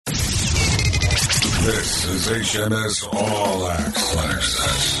This is HMS All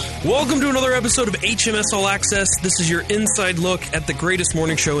Access. Welcome to another episode of HMS All Access. This is your inside look at the greatest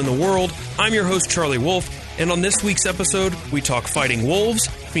morning show in the world. I'm your host, Charlie Wolf, and on this week's episode, we talk fighting wolves,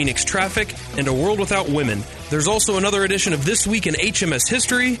 Phoenix traffic, and a world without women. There's also another edition of This Week in HMS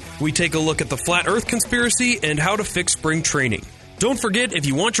History. We take a look at the Flat Earth conspiracy and how to fix spring training. Don't forget, if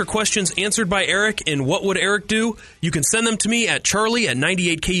you want your questions answered by Eric in What Would Eric Do?, you can send them to me at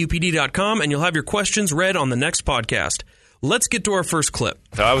charlie@98kupd.com, and you'll have your questions read on the next podcast. Let's get to our first clip.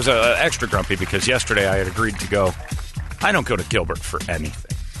 So I was extra grumpy because yesterday I had agreed to go. I don't go to Gilbert for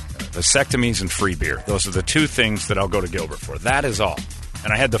anything. Vasectomies and free beer. Those are the two things that I'll go to Gilbert for. That is all.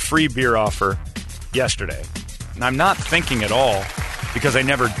 And I had the free beer offer yesterday. And I'm not thinking at all because I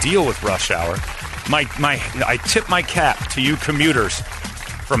never deal with rush hour. I tip my cap to you commuters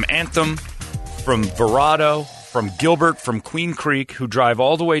from Anthem, from Verrado, from Gilbert, from Queen Creek, who drive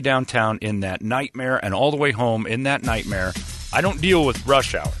all the way downtown in that nightmare and all the way home in that nightmare. I don't deal with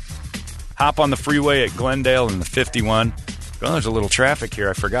rush hour. Hop on the freeway at Glendale in the 51. Oh, there's a little traffic here.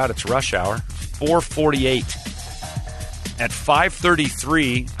 I forgot it's rush hour. 4:48. At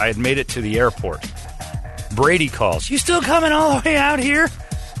 5:33, I had made it to the airport. Brady calls. You still coming all the way out here?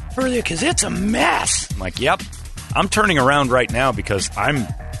 Because it's a mess. I'm like, yep. I'm turning around right now because I'm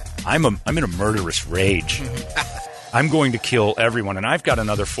in a murderous rage. I'm going to kill everyone, and I've got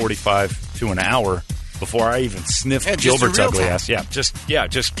another 45 to an hour before I even sniff Gilbert's ugly ass. Yeah,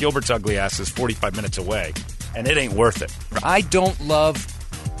 just Gilbert's ugly ass is 45 minutes away, and it ain't worth it. I don't love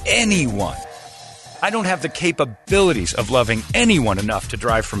anyone. I don't have the capabilities of loving anyone enough to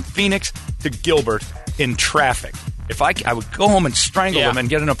drive from Phoenix to Gilbert in traffic. If I would go home and strangle them and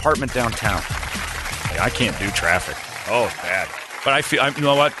get an apartment downtown. I can't do traffic. Oh, it's bad. But you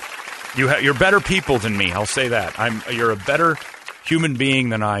know what? You're better people than me. I'll say that. You're a better human being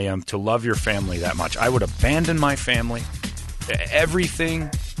than I am to love your family that much. I would abandon my family,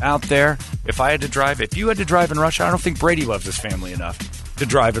 everything out there. If you had to drive in rush hour, I don't think Brady loves his family enough to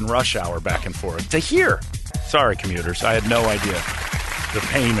drive in rush hour back and forth to here. Sorry, commuters. I had no idea the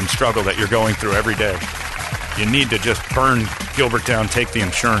pain and struggle that you're going through every day. You need to just burn Gilbert down, take the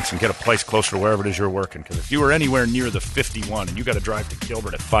insurance, and get a place closer to wherever it is you're working. Because if you were anywhere near the 51 and you got to drive to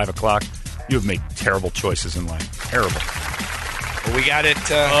Gilbert at 5 o'clock, you have made terrible choices in life. Terrible. Well, we got it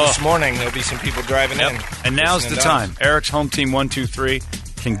this morning. There'll be some people driving in. And now's the time. Eric's Home Team 123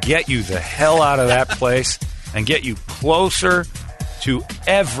 can get you the hell out of that place and get you closer to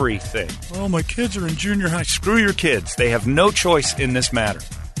everything. Oh, my kids are in junior high. Screw your kids. They have no choice in this matter.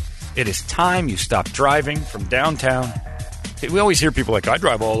 It is time you stop driving from downtown. We always hear people like, I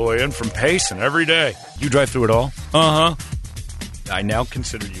drive all the way in from Payson every day. You drive through it all? Uh-huh. I now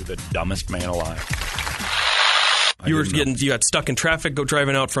consider you the dumbest man alive. You got stuck in traffic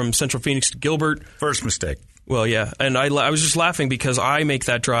driving out from Central Phoenix to Gilbert. First mistake. Well, yeah, and I was just laughing because I make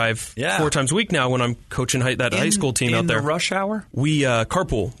that drive 4 times a week now when I'm coaching that high school team out there. In the rush hour? We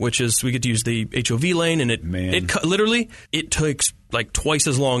carpool, which is we get to use the HOV lane, and it takes like twice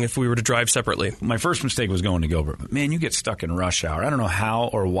as long if we were to drive separately. My first mistake was going to Gilbert. But man, you get stuck in rush hour. I don't know how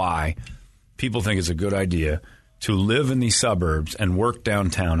or why people think it's a good idea to live in these suburbs and work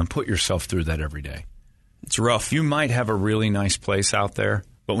downtown and put yourself through that every day. It's rough. You might have a really nice place out there,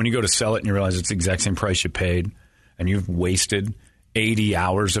 but when you go to sell it and you realize it's the exact same price you paid and you've wasted 80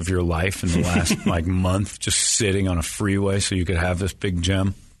 hours of your life in the last month just sitting on a freeway so you could have this big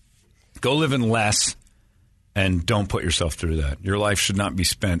gem, go live in less and don't put yourself through that. Your life should not be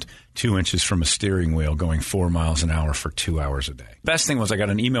spent 2 inches from a steering wheel going 4 miles an hour for 2 hours a day. Best thing was I got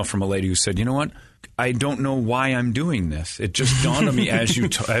an email from a lady who said, you know what? I don't know why I'm doing this. It just dawned on me as you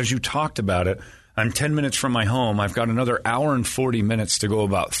talked about it. I'm 10 minutes from my home. I've got another hour and 40 minutes to go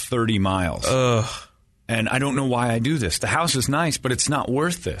about 30 miles. And I don't know why I do this. The house is nice, but it's not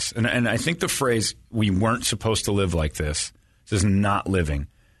worth this. And I think the phrase, we weren't supposed to live like this is not living,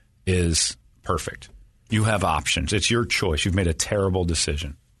 is perfect. You have options. It's your choice. You've made a terrible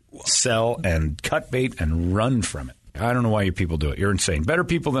decision. Sell and cut bait and run from it. I don't know why you people do it. You're insane. Better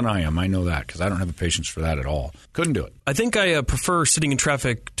people than I am. I know that because I don't have the patience for that at all. Couldn't do it. I think I prefer sitting in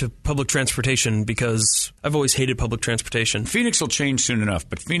traffic to public transportation because I've always hated public transportation. Phoenix will change soon enough,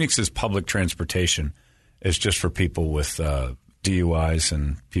 but Phoenix's public transportation is just for people with DUIs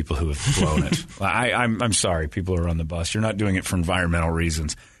and people who have blown it. I'm sorry, people who are on the bus. You're not doing it for environmental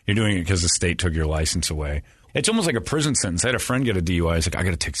reasons. You're doing it because the state took your license away. It's almost like a prison sentence. I had a friend get a DUI. He's like, I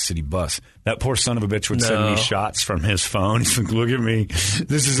got to take the city bus. That poor son of a bitch would send me shots from his phone. He's like, look at me.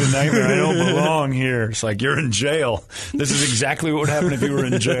 This is a nightmare. I don't belong here. It's like, you're in jail. This is exactly what would happen if you were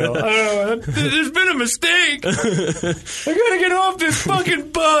in jail. There's been a mistake. I got to get off this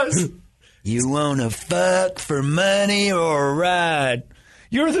fucking bus. You want to fuck for money or a ride?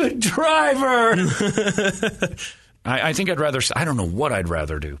 You're the driver. I think I'd rather, I don't know what I'd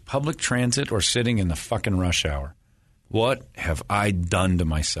rather do. Public transit or sitting in the fucking rush hour. What have I done to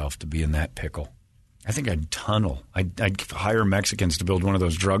myself to be in that pickle? I think I'd tunnel. I'd hire Mexicans to build one of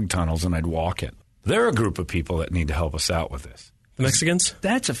those drug tunnels and I'd walk it. They're a group of people that need to help us out with this. The Mexicans?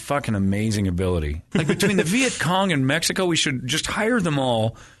 That's a fucking amazing ability. Like between the Viet Cong and Mexico, we should just hire them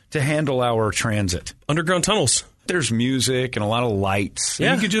all to handle our transit. Underground tunnels. There's music and a lot of lights.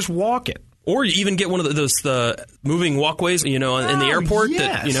 Yeah. And you could just walk it. Or you even get one of those moving walkways, in the airport.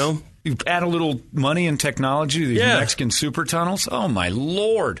 Yes. That, You add a little money and technology to these Mexican super tunnels. Oh, my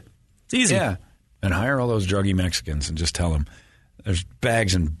Lord. It's easy. Yeah. And hire all those druggy Mexicans and just tell them there's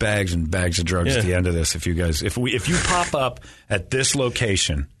bags and bags and bags of drugs at the end of this. If you pop up at this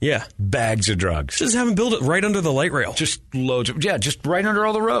location, bags of drugs. Just have them build it right under the light rail. Just loads of, just right under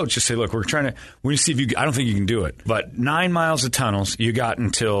all the roads. Just say, look, we're going to see if you, I don't think you can do it, but 9 miles of tunnels, you got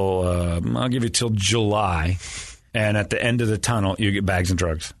until, I'll give you till July. And at the end of the tunnel, you get bags of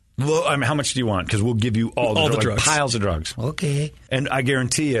drugs. Well, I mean, how much do you want? Because we'll give you all the drugs. Piles of drugs. Okay. And I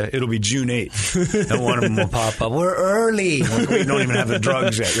guarantee you, it'll be June 8th. And one of them will pop up. We're early. We don't even have the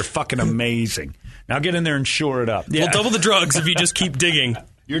drugs yet. You're fucking amazing. Now get in there and shore it up. Yeah. We'll double the drugs if you just keep digging.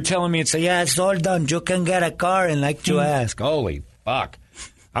 You're telling me it's all done. You can get a car and like you ask. Holy fuck.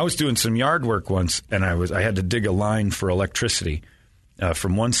 I was doing some yard work once, and I had to dig a line for electricity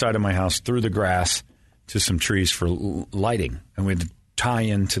from one side of my house through the grass to some trees for lighting. And we had to tie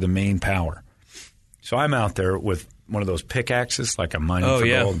into the main power. So I'm out there with one of those pickaxes, like I'm mining for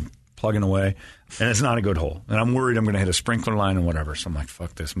gold, plugging away, and it's not a good hole. And I'm worried I'm going to hit a sprinkler line and whatever. So I'm like,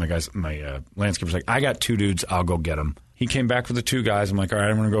 fuck this. My landscaper's like, I got 2 dudes. I'll go get them. He came back with the 2 guys. I'm like, all right,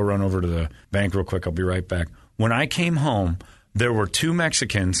 I'm going to go run over to the bank real quick. I'll be right back. When I came home, there were 2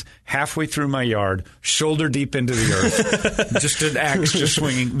 Mexicans halfway through my yard, shoulder deep into the earth, just an axe just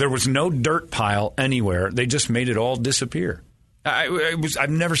swinging. There was no dirt pile anywhere. They just made it all disappear. I've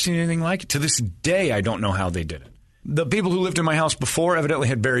never seen anything like it. To this day, I don't know how they did it. The people who lived in my house before evidently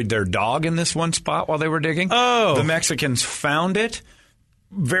had buried their dog in this one spot while they were digging. Oh. The Mexicans found it,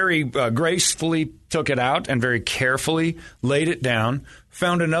 very gracefully took it out, and very carefully laid it down,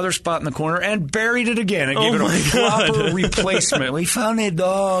 found another spot in the corner, and buried it again and gave it a proper replacement. We found a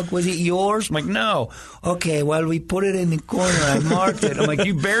dog. Was it yours? I'm like, no. Okay, well, we put it in the corner. I marked it. I'm like,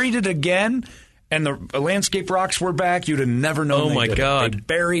 you buried it again? And the landscape rocks were back. You'd have never known. Oh, my God. They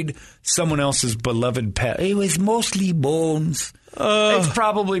buried someone else's beloved pet. It was mostly bones. It's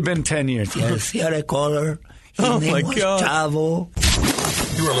probably been 10 years. Yes, he had a collar. Oh, my God.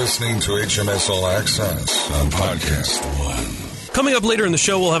 Chavo. You are listening to HMS All Access on Podcast One. Coming up later in the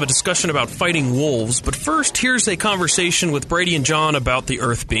show, we'll have a discussion about fighting wolves. But first, here's a conversation with Brady and John about the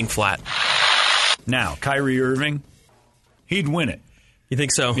Earth being flat. Now, Kyrie Irving, he'd win it. You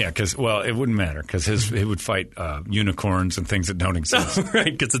think so? Yeah, because, well, it wouldn't matter because he would fight unicorns and things that don't exist. Right,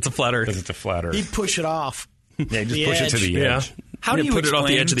 because it's a flat Earth. Because it's a flat Earth. He'd push it off. Yeah, just push it to the edge. Yeah. How do you put it off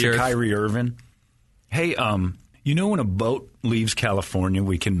the edge of the to Earth? Kyrie Irving, hey, you know when a boat leaves California,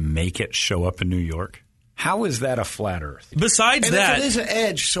 we can make it show up in New York? How is that a flat Earth? Besides And that, if it is an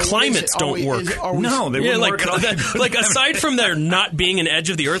edge, so climates don't work. No, they wouldn't work at all. like aside from there not being an edge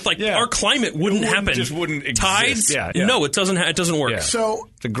of the Earth, our climate wouldn't happen. Just wouldn't exist. Tides? Yeah. No, it doesn't. It doesn't work. Yeah. So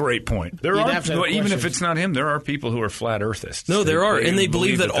it's a great point. There You'd are, have to have even if questions. it's not him, there are people who are flat Earthists. No, there are, and they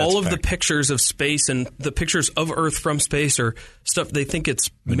believe that all of the that's fact. pictures of space and the pictures of Earth from space are stuff they think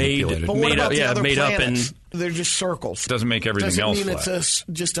it's Manipulated. But what made about up, the other made up, planets? and They're just circles. Doesn't make everything Doesn't else mean flat. it's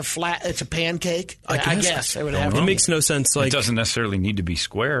just a flat. It's a pancake. I guess. guess it would have. it makes no sense. Like It doesn't necessarily need to be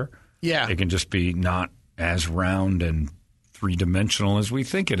square. Yeah. It can just be not as round and 3-dimensional as we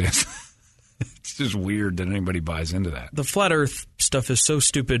think it is. It's just weird that anybody buys into that. the flat Earth stuff is so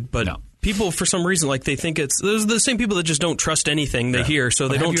stupid, but No. people for some reason they think it's those are the same people that just don't trust anything they hear, so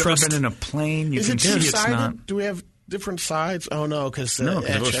they Have don't you trust. ever been in a plane? You Is can it see it's two-sided? not. Do we have different sides? Oh no, because No, because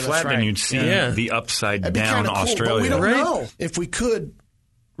if it was flat, then you'd see the upside That'd be down kinda cool, Australia. but we don't Right? know if we could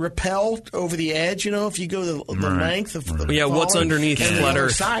repel over the edge. You know, if you go the length of the Yeah, what's falling, underneath and flat the other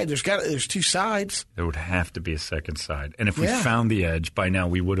Earth? side? There's 2 sides. There would have to be a second side. And if we Yeah. found the edge, by now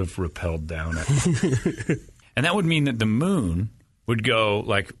we would have repelled down it. And that would mean that the moon would go,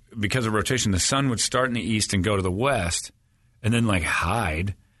 like, because of rotation, the sun would start in the east and go to the west and then, like,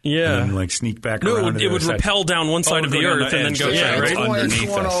 hide. Yeah. And then, like, sneak back No, around. it would repel down one side of the go down Earth and then edge. go. That's Yeah, right. right. It's underneath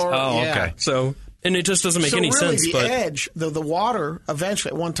Going us. over- Oh, yeah. okay. So And it just doesn't make any really sense. The but edge, the water,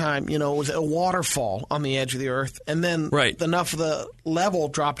 eventually at one time, was a waterfall on the edge of the earth. And then enough of the level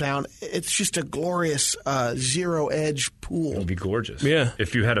dropped down. It's just a glorious zero-edge pool. It would be gorgeous. Yeah.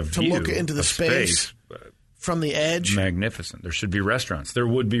 If you had a view to look into the space from the edge. Magnificent. There should be restaurants. There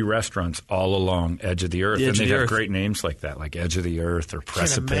would be restaurants all along edge of the earth. And they have great names like that, like Edge of the Earth or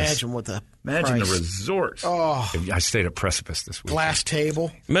Precipice. Can't imagine what the Imagine price. the resort. Oh. I stayed at Precipice this week. Glass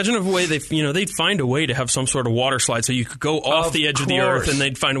table. Imagine if a way they'd find a way to have some sort of water slide so you could go off the edge of the earth and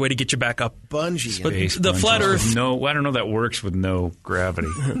they'd find a way to get you back up. Bungee. But the flat earth... I don't know that works with no gravity.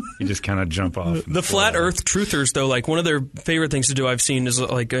 You just kind of jump off. The flat earth truthers, though, like one of their favorite things to do I've seen is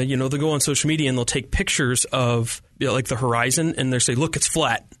like, they'll go on social media and they'll take pictures of like the horizon and they'll say, look, it's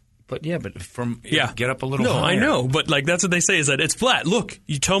flat. But get up a little higher. No, I know, but like that's what they say is that it's flat. Look,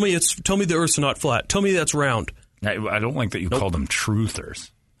 you tell me the Earth's not flat. Tell me that's round. I don't like that you call them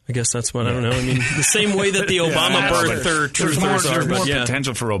truthers. I guess that's what I don't know. I mean, the same way that the Obama birther truthers are. There's more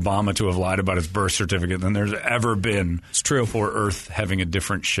potential for Obama to have lied about his birth certificate than there's ever been. It's true. For Earth having a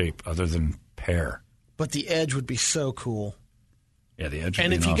different shape other than pear. But the edge would be so cool. Yeah, the edge.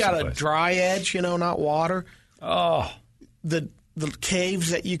 And if you got a dry edge, not water. Oh, the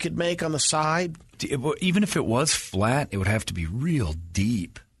caves that you could make on the side. Even if it was flat, it would have to be real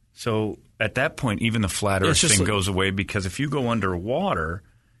deep. So at that point, even the flat Earth thing goes away because if you go underwater,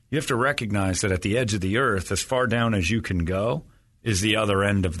 you have to recognize that at the edge of the Earth, as far down as you can go, is the other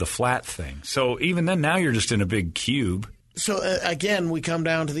end of the flat thing. So even then, now you're just in a big cube. So again, we come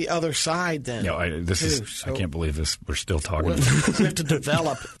down to the other side then. No, I can't believe this. We're still talking. We have to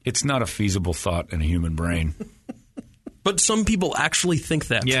develop. It's not a feasible thought in a human brain. But some people actually think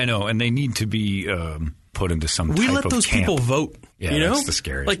that. Yeah, I know, and they need to be put into some type of camp. We let those people vote. Yeah, that's the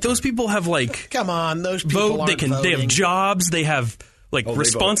scariest Like those people have come on, those people vote. They have jobs. They have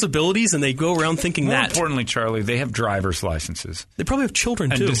responsibilities, and they go around thinking More that. Importantly, Charlie, they have driver's licenses. They probably have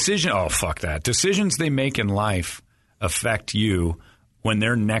children and too. Oh, fuck that! Decisions they make in life affect you when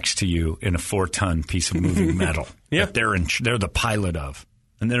they're next to you in a 4-ton piece of moving metal. Yeah, that they're the pilot of,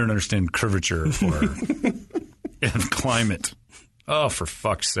 and they don't understand curvature or. And climate. Oh, for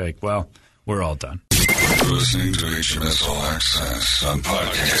fuck's sake. Well, we're all done. You're listening to HMS All Access on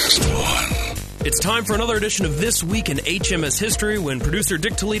Podcast One. It's time for another edition of This Week in HMS History when producer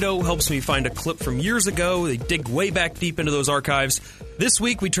Dick Toledo helps me find a clip from years ago. They dig way back deep into those archives. This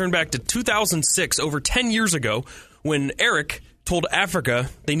week, we turn back to 2006, over 10 years ago, when Eric told Africa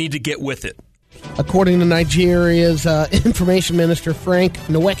they need to get with it. According to Nigeria's information minister, Frank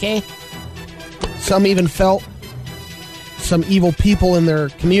Nweke, some even felt some evil people in their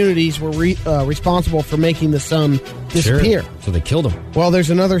communities were responsible for making the sun disappear. Sure. So they killed him. Well,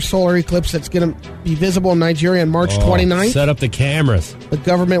 there's another solar eclipse that's going to be visible in Nigeria on March 29th. Set up the cameras. The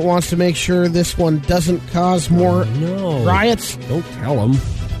government wants to make sure this one doesn't cause more riots. Don't tell them.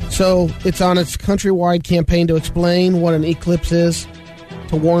 So it's on its countrywide campaign to explain what an eclipse is,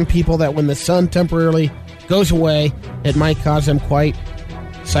 to warn people that when the sun temporarily goes away, it might cause them quite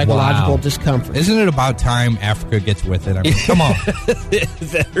psychological discomfort. Isn't it about time Africa gets with it? I mean, come on.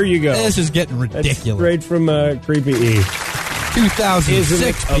 There you go. This is getting ridiculous. That's straight from Creepy E. 2006, Isn't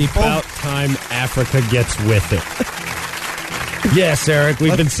it people. About time Africa gets with it. Yes, Eric,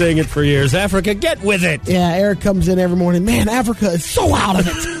 we've been saying it for years. Africa, get with it. Yeah, Eric comes in every morning. Man, Africa is so out of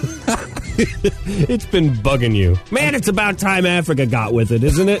it. It's been bugging you. Man, it's about time Africa got with it,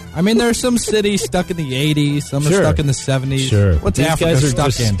 isn't it? I mean, there are some cities stuck in the 80s, some are stuck in the 70s. Sure. What's These Africa guys are stuck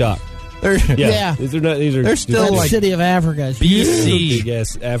just in? stuck. Yeah. These are They're still like city of Africa. BC. Big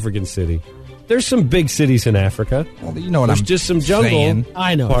ass African city. There's some big cities in Africa. Well, you know what There's I'm just some jungle saying.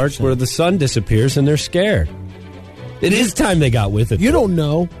 I know. parts where the sun disappears and they're scared. It is time they got with it. You don't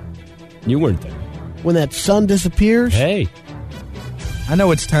know You weren't there. when that sun disappears. Hey. I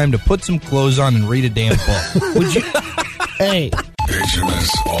know it's time to put some clothes on and read a damn book. Would you? Hey. HMS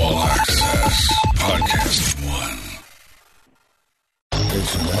All Access Podcast One.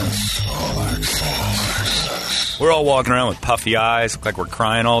 HMS All Access. We're all walking around with puffy eyes, look like we're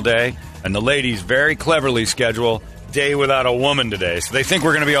crying all day, and the ladies very cleverly schedule day without a woman today, so they think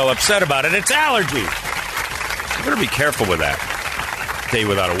we're going to be all upset about it. It's allergies. You better be careful with that day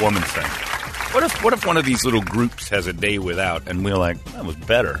without a woman thing. What if one of these little groups has a day without, and we're like, that was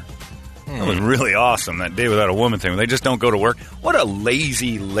better. That was really awesome, that day without a woman thing. They just don't go to work. What a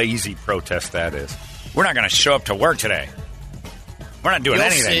lazy, lazy protest that is. We're not going to show up to work today. We're not doing You'll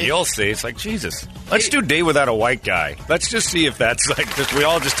anything. see. You'll see. It's like, Jesus. Let's do day without a white guy. Let's just see if that's like, just, we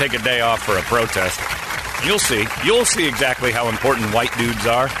all just take a day off for a protest. You'll see. You'll see exactly how important white dudes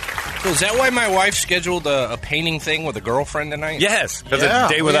are. So is that why my wife scheduled a painting thing with a girlfriend tonight? Yes, because it's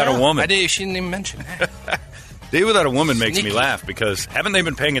Day Without a Woman. She didn't even mention that. Day Without a Woman makes me Sneaky. laugh because haven't they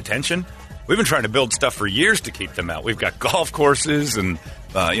been paying attention? We've been trying to build stuff for years to keep them out. We've got golf courses and,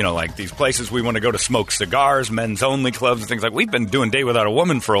 like these places we want to go to smoke cigars, men's only clubs and things like. We've been doing Day Without a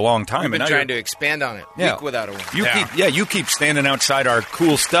Woman for a long time. We've been trying to expand on it. Yeah. Week without a woman. You keep standing outside our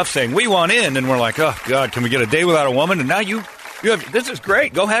cool stuff saying we want in, and we're like, oh God, can we get a Day Without a Woman? And now you have. This is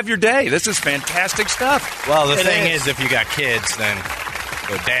great. Go have your day. This is fantastic stuff. Well, the thing is, if you got kids, then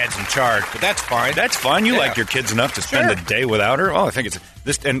the dad's in charge. But that's fine. That's fine. You Yeah. like your kids enough to spend a day without her. Oh, I think it's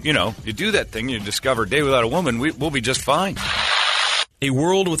this. And you do that thing. You discover Day Without a Woman. We'll be just fine. A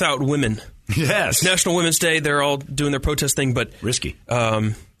world without women. Yes. National Women's Day. They're all doing their protest thing, but Risky.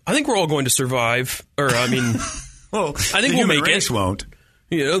 I think we're all going to survive. Or I mean, Well, I think we'll make it. Won't.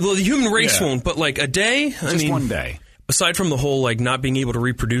 The human race Yeah. wont. But like a day. Just one day. Aside from the whole like not being able to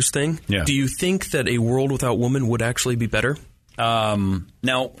reproduce thing, Yeah. do you think that a world without women would actually be better?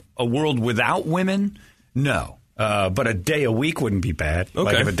 Now, a world without women, no. But a day a week wouldn't be bad. Okay.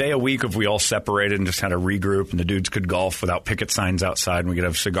 Like if a day a week, if we all separated and just had a regroup and the dudes could golf without picket signs outside and we could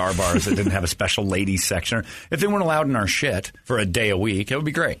have cigar bars that didn't have a special ladies section. If they weren't allowed in our shit for a day a week, it would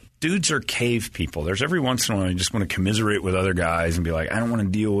be great. Dudes are cave people. There's every once in a while you just want to commiserate with other guys and be like, I don't want to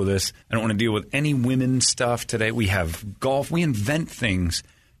deal with this. I don't want to deal with any women stuff today. We have golf. We invent things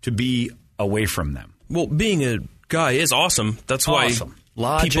to be away from them. Well, being a guy is awesome. That's why Awesome.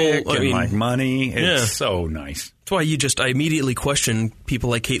 Logic people, and like money. It's Yeah. so nice. That's why I immediately question people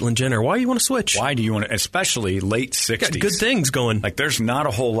like Caitlyn Jenner. Why do you want to switch? Why do you want to, especially late 60s? Got good things going. Like, there's not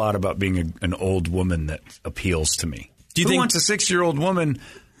a whole lot about being an old woman that appeals to me. Do you Who think- wants a 6-year-old woman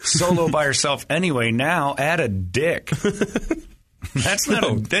solo by herself anyway? Now, add a dick. That's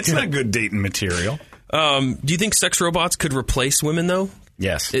not good dating material. Do you think sex robots could replace women, though?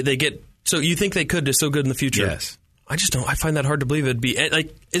 Yes. They get so you think they could? They're so good in the future. Yes. I just don't. I find that hard to believe. It'd be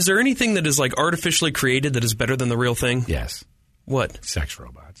like, is there anything that is like artificially created that is better than the real thing? Yes. What? Sex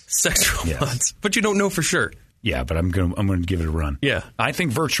robots. Sex robots. Yes. But you don't know for sure. Yeah, but I'm going to give it a run. Yeah. I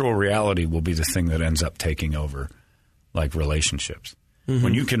think virtual reality will be the thing that ends up taking over, like, relationships. Mm-hmm.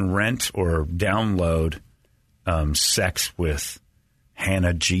 When you can rent or download sex with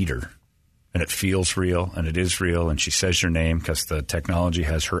Hannah Jeter, and it feels real, and it is real, and she says your name because the technology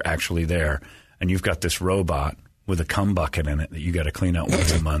has her actually there, and you've got this robot with a cum bucket in it that you got to clean out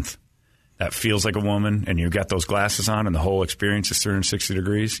once a month. That feels like a woman, and you've got those glasses on, and the whole experience is 360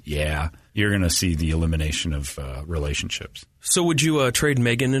 degrees, yeah, you're going to see the elimination of relationships. So would you trade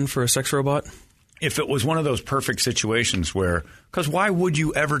Megan in for a sex robot? If it was one of those perfect situations where, because why would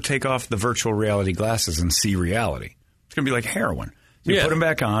you ever take off the virtual reality glasses and see reality? It's going to be like heroin. You Yeah. put them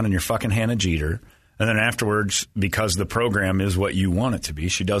back on, and you're fucking Hannah Jeter, and then afterwards, because the program is what you want it to be,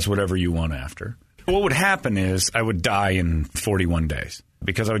 she does whatever you want after. What would happen is I would die in 41 days.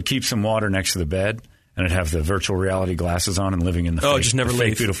 Because I would keep some water next to the bed, and I'd have the virtual reality glasses on and living in the just never the fake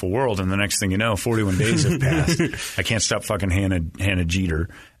leave. beautiful world. And the next thing you know, 41 days have passed. I can't stop fucking Hannah Jeter.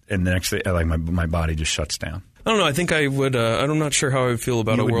 And the next thing, like my body just shuts down. I don't know. I think I would. I'm not sure how I would feel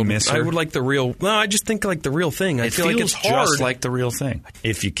about You a would world. miss her? I would like the real. No, I just think like the real thing. I feel like it's hard. just like the real thing.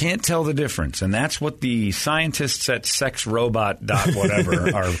 If you can't tell the difference, and that's what the scientists at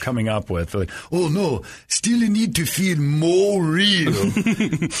sexrobot.whatever are coming up with. They're like, oh no, still you need to feel more real.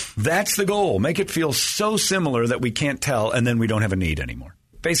 That's the goal. Make it feel so similar that we can't tell, and then we don't have a need anymore.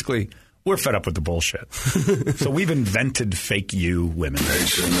 Basically, we're fed up with the bullshit. So we've invented fake you women.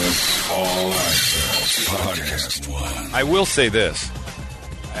 HMS All Access Podcast One. I will say this.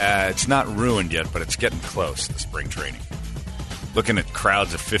 It's not ruined yet, but it's getting close, the spring training. Looking at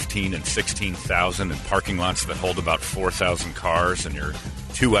crowds of 15 and 16,000 in parking lots that hold about 4,000 cars, and you're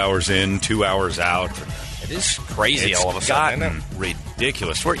 2 hours in, 2 hours out. It is crazy It's all of a sudden, gotten isn't it?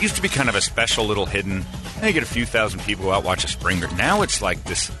 ridiculous. Where it used to be kind of a special little hidden, you get a few thousand people go out watch a spring. Now it's like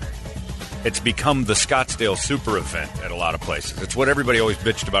this. It's become the Scottsdale super event at a lot of places. It's what everybody always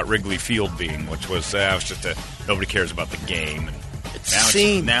bitched about Wrigley Field being, which was it's just nobody cares about the game. And It's a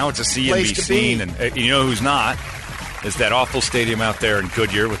scene. Now it's a see and Place be to seen. be. And you know who's not? Is that awful stadium out there in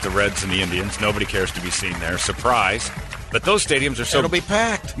Goodyear with the Reds and the Indians. Nobody cares to be seen there. Surprise. But those stadiums are so... It'll be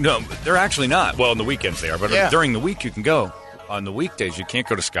packed. No, they're actually not. Well, on the weekends they are, but Yeah. during the week you can go. On the weekdays you can't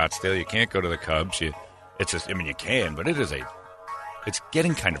go to Scottsdale. You can't go to the Cubs. You can, but it's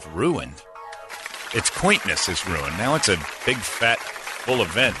getting kind of ruined. Its quaintness is ruined. Now it's a big, fat, full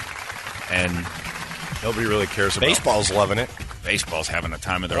event, and nobody really cares about Baseball's loving it. Baseball's having the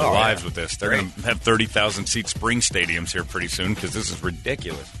time of their Oh, lives yeah. with this. They're going to have 30,000-seat spring stadiums here pretty soon because this is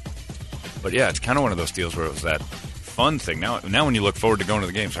ridiculous. But, yeah, it's kind of one of those deals where it was that fun thing. Now when you look forward to going to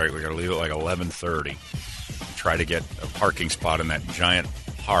the games, all right, we got to leave at like 11:30. Try to get a parking spot in that giant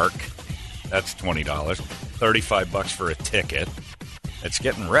park. That's $20. $35 for a ticket. It's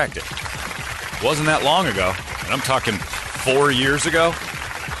getting wrecked. It wasn't that long ago, and I'm talking 4 years ago.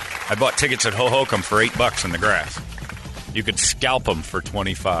 I bought tickets at Hohokam for $8 in the grass. You could scalp them for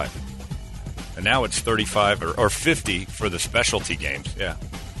 $25. And now it's $35 or $50 for the specialty games. Yeah.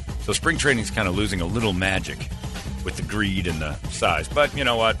 So spring training's kind of losing a little magic with the greed and the size. But you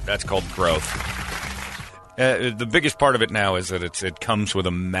know what? That's called growth. The biggest part of it now is that it comes with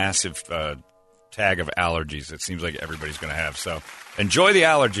a massive tag of allergies. It seems like everybody's going to have. So enjoy the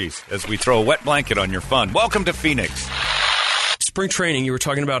allergies as we throw a wet blanket on your fun. Welcome to Phoenix. Spring training, you were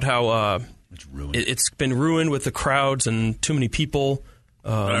talking about how it's been ruined with the crowds and too many people.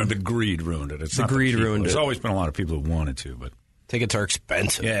 The greed ruined it. It's the not greed people. ruined it. There's always been a lot of people who wanted to, but tickets are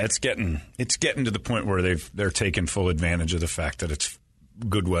expensive. yeah, it's getting to the point where they're taking full advantage of the fact that it's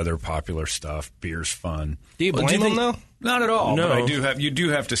good weather, popular stuff, beer's fun. Do you blame them though? Not at all. No. But you do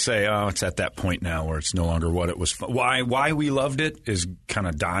have to say, it's at that point now where it's no longer what it was. Why we loved it is kind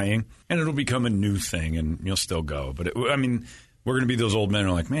of dying, and it'll become a new thing, and you'll still go. But we're going to be those old men who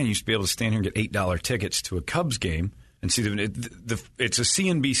are like, man, you used to be able to stand here and get $8 tickets to a Cubs game and see it's a see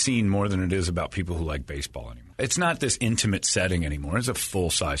and be seen more than it is about people who like baseball anymore. It's not this intimate setting anymore. It's a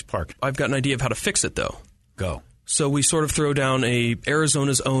full-size park. I've got an idea of how to fix it, though. Go. So we sort of throw down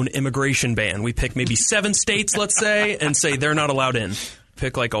Arizona's own immigration ban. We pick maybe 7 states, let's say, and say they're not allowed in.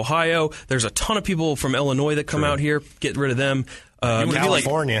 Pick like Ohio. There's a ton of people from Illinois that come out here. Get rid of them. Maybe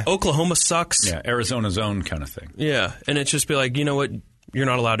California. Like Oklahoma sucks. Yeah, Arizona's own kind of thing. Yeah, and it's just be like, you know what? You're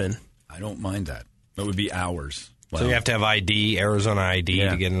not allowed in. I don't mind that. That would be ours. So you have to have ID, Arizona ID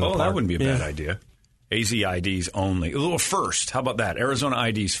to get in the park. that wouldn't be a bad idea. AZ IDs only. A little first. How about that? Arizona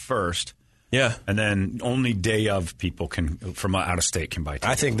IDs first. Yeah. And then only day of people from out of state can buy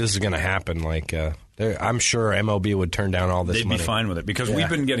tickets. I think this is going to happen. I'm sure MLB would turn down all this They'd money. be fine with it because we've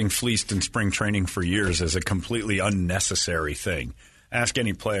been getting fleeced in spring training for years as a completely unnecessary thing. Ask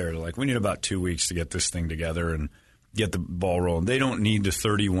any player, like, we need about 2 weeks to get this thing together and get the ball rolling. They don't need the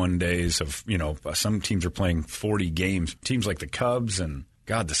 31 days of, some teams are playing 40 games. Teams like the Cubs and,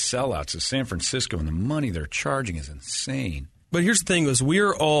 God, the sellouts of San Francisco and the money they're charging is insane. But here's the thing is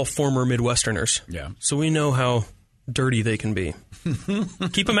we're all former Midwesterners. Yeah. So we know how dirty they can be.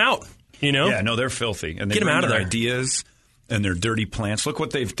 Keep them out, Yeah, no, they're filthy. And they Get 'em bring out of their there. ideas and their dirty plants. Look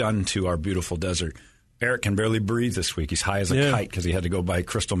what they've done to our beautiful desert. Eric can barely breathe this week. He's high as a kite because he had to go buy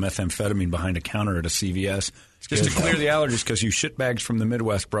crystal methamphetamine behind a counter at a CVS just to clear the allergies because you shitbags from the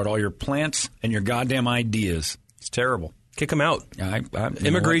Midwest brought all your plants and your goddamn ideas. It's terrible. Kick them out.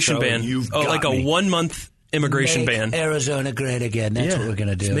 Immigration ban. Like a 1-month immigration ban. Arizona great again. That's what we're going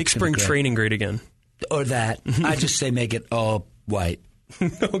to do. Make spring training great again. Or that. I just say make it all white.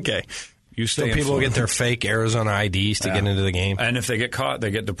 Okay. You So stay people get their fake Arizona IDs to get into the game. And if they get caught,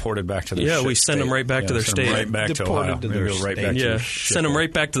 they get deported back to their Yeah, shit we send state. them right back to their send them state. right back to Deported Ohio. to Maybe their go right state. back to Yeah. their shit Send them hole.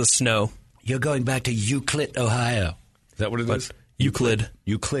 right back to the snow. You're going back to Euclid, Ohio. Is that what it is? Euclid.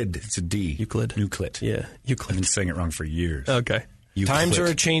 Euclid. It's a D. Euclid. Euclid. Yeah, I've Euclid. been saying it wrong for years. Okay. Times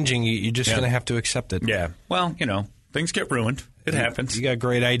Euclid. are changing. You're just going to have to accept it. Yeah. Well, things get ruined. It happens. You got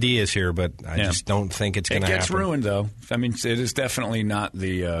great ideas here, but I just don't think it's going It to gets happen. ruined, though. I mean, it is definitely not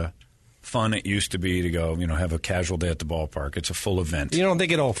the fun it used to be to go, have a casual day at the ballpark. It's a full event. You don't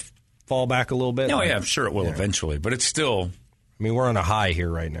think it'll fall back a little bit? Oh, yeah, I'm sure it will eventually, but it's still... I mean, we're on a high here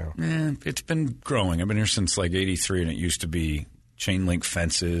right now. It's been growing. I've been here since like 83, and it used to be chain link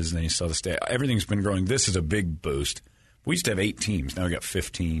fences, and then you saw the state. Everything's been growing. This is a big boost. We used to have 8 teams. Now we got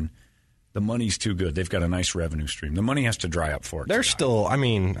 15. The money's too good. They've got a nice revenue stream. The money has to dry up for it. There's still, I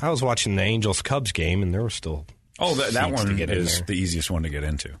was watching the Angels-Cubs game, and there was still that seats one to get in is there. the easiest one to get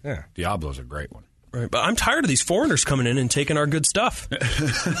into. Yeah. Diablo's a great one. Right. But I'm tired of these foreigners coming in and taking our good stuff.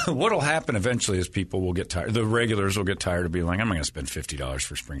 What'll happen eventually is people will get tired. The regulars will get tired of being like, I'm not going to spend $50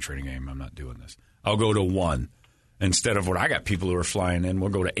 for a spring training game. I'm not doing this. I'll go to 1. Instead of what I got people who are flying in, we'll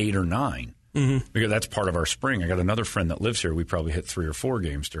go to 8 or 9. Mm-hmm. Because that's part of our spring. I got another friend that lives here. We probably hit 3 or 4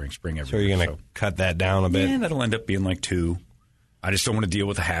 games during spring every So year. you're going to cut that down a bit? Yeah, that'll end up being like 2. I just don't want to deal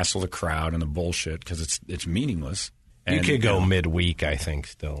with the hassle of the crowd and the bullshit because it's meaningless. You And, could go midweek, I think,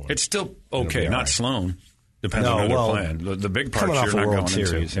 still. It's still okay. be all Not right. Depends No, on who well, they're playing. The big parts coming off you're a not World going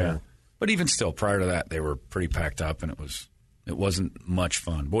Series, into. yeah. But even still, prior to that, they were pretty packed up, and it wasn't much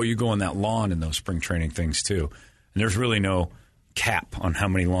fun. Boy, you go on that lawn in those spring training things too, and there's really no cap on how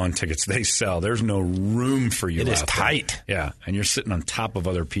many lawn tickets they sell. There's no room for you. It is out there. tight. Yeah, and you're sitting on top of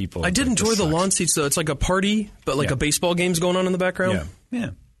other people. I It's did like, enjoy this the sucks. lawn seats, though. It's like a party, but like Yeah. a baseball game's going on in the background.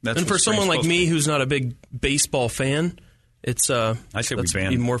 Yeah. And for someone like me who's not a big baseball fan, it's I say we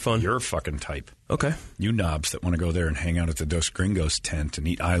ban even more fun. Your fucking type. Okay. You knobs that want to go there and hang out at the Dos Gringos tent and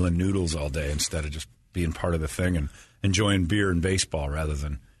eat island noodles all day instead of just being part of the thing and enjoying beer and baseball rather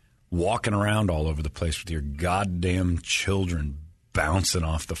than walking around all over the place with your goddamn children bouncing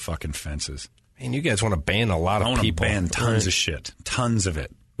off the fucking fences. And you guys want to ban a lot of people. I want to ban tons of shit. Tons of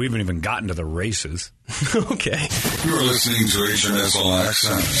it. We haven't even gotten to the races. Okay. You're listening to HMS All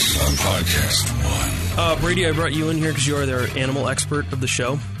Access on Podcast One. Brady, I brought you in here because you are their animal expert of the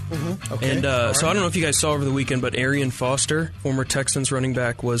show. Mm-hmm. Okay. And so I don't know if you guys saw over the weekend, but Arian Foster, former Texans running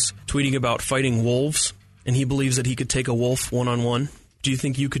back, was tweeting about fighting wolves, and he believes that he could take a wolf one-on-one. Do you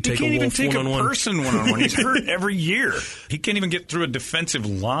think you could take a wolf one-on-one? He can't even take a person one-on-one. He's hurt every year. He can't even get through a defensive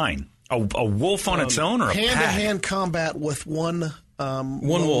line. A wolf on its own or a pack? Hand-to-hand combat with one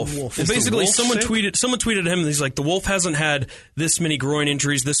wolf. wolf. Well, basically, someone sick? tweeted at him, and he's like, the wolf hasn't had this many groin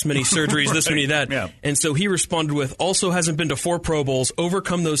injuries, this many surgeries, Right. this many that. Yeah. And so he responded with, also hasn't been to 4 Pro Bowls,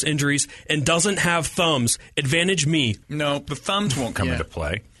 overcome those injuries, and doesn't have thumbs. Advantage me. No, the thumbs won't come into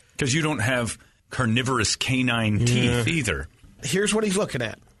play because you don't have carnivorous canine teeth either. Here's what he's looking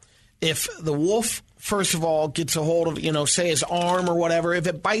at. If the wolf, first of all, gets a hold of, say his arm or whatever, if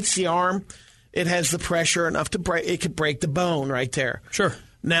it bites the arm, it has the pressure enough to break. It could break the bone right there. Sure.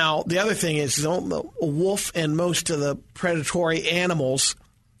 Now, the other thing is, a wolf and most of the predatory animals,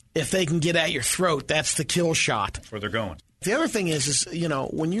 if they can get at your throat, that's the kill shot. That's where they're going. The other thing is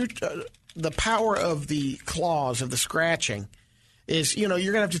when you're the power of the claws, of the scratching, is you're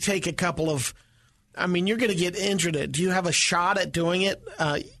going to have to take a couple of. I mean, you're going to get injured. Do you have a shot at doing it?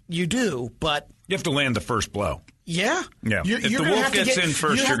 You do, but you have to land the first blow. Yeah. If the wolf gets in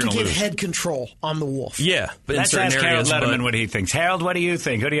first, you're going to lose. You have to get head control on the wolf. Yeah. But let's ask Harold Letterman what he thinks. Harold, what do you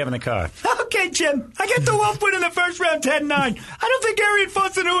think? Who do you have in the car? Okay, Jim. I get the wolf win in the first round, 10-9. I don't think Arian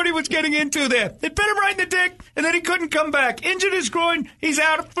Foster knew what he was getting into there. They bit him right in the dick, and then he couldn't come back. Injured his groin. He's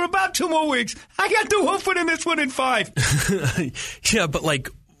out for about 2 more weeks. I got the wolf win in this one in 5. Yeah, but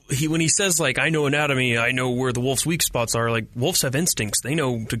when he says, I know anatomy, I know where the wolf's weak spots are, wolves have instincts. They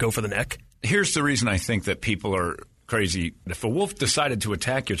know to go for the neck. Here's the reason I think that people are crazy. If a wolf decided to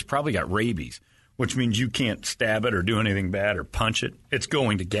attack you, it's probably got rabies, which means you can't stab it or do anything bad or punch it. It's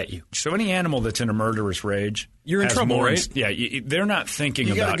going to get you. So any animal that's in a murderous rage, you're in trouble, right? Yeah, they're not thinking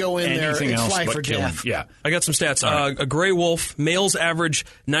you about go in anything there, else life but or killing. death. Yeah, I got some stats. A gray wolf, males average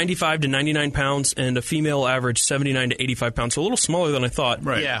 95 to 99 pounds, and a female average 79 to 85 pounds. So a little smaller than I thought.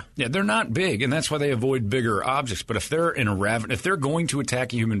 Right. Yeah, they're not big, and that's why they avoid bigger objects. But if they're if they're going to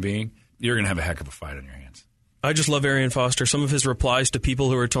attack a human being, you're going to have a heck of a fight on your hands. I just love Arian Foster. Some of his replies to people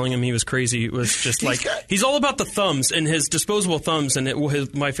who were telling him he was crazy was just he's all about the thumbs and his disposable thumbs. And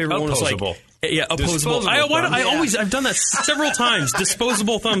my favorite one was opposable. Disposable I've done that several times.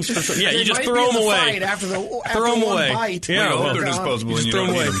 Disposable thumbs. You just throw them away. Throw them away. Bite. Yeah, they're disposable and you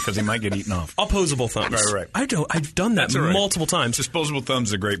don't need them because they might get eaten off. Opposable thumbs. Right. I've done that multiple times. Disposable thumbs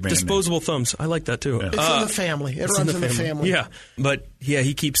is a great band Disposable thumbs. I like that too. Yeah. It's in the family. It runs in the family. Yeah, but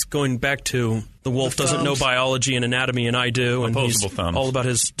he keeps going back to the wolf doesn't know biology and anatomy, and I do. And opposable he's thumbs. all about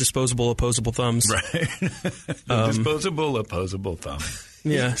his disposable opposable thumbs. Right. Disposable opposable thumbs.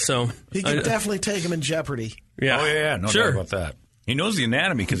 Yeah, so he can definitely take him in jeopardy. Yeah. Oh yeah, no doubt about that. He knows the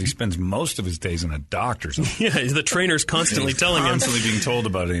anatomy because he spends most of his days in a doctor's office. Yeah, the trainer's constantly telling him. Constantly being told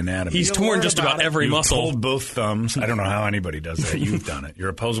about the anatomy. He's torn just about every muscle. You've pulled both thumbs. I don't know how anybody does that. You've done it. Your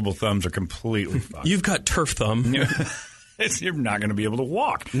opposable thumbs are completely fucked. You've got turf thumb. You're not going to be able to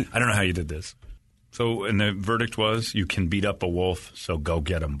walk. I don't know how you did this. So, and the verdict was, you can beat up a wolf, so go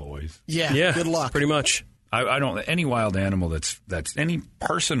get him, boys. Yeah. Good luck. Pretty much. I don't. Any wild animal that's any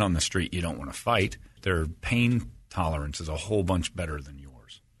person on the street you don't want to fight. Their pain tolerance is a whole bunch better than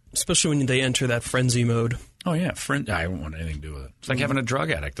yours. Especially when they enter that frenzy mode. Oh yeah, I don't want anything to do with it. It's like having a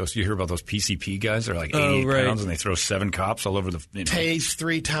drug addict. You hear about those PCP guys? They're like 88 pounds and they throw 7 cops all over the. Tased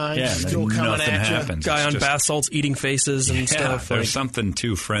 3 times. Yeah, still coming nothing at happens. Guy on bath salts eating faces and stuff. There's something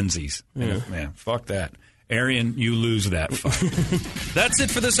to frenzies. Yeah. Man, fuck that. Arian, you lose that fight. That's it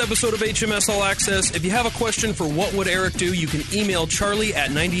for this episode of HMS All Access. If you have a question for What Would Eric Do, you can email Charlie at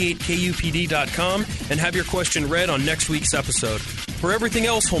 98kupd.com and have your question read on next week's episode. For everything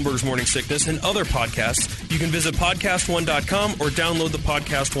else Holmberg's Morning Sickness and other podcasts, you can visit podcastone.com or download the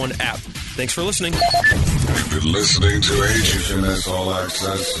Podcast One app. Thanks for listening. You've been listening to HMS All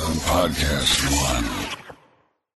Access on Podcast One.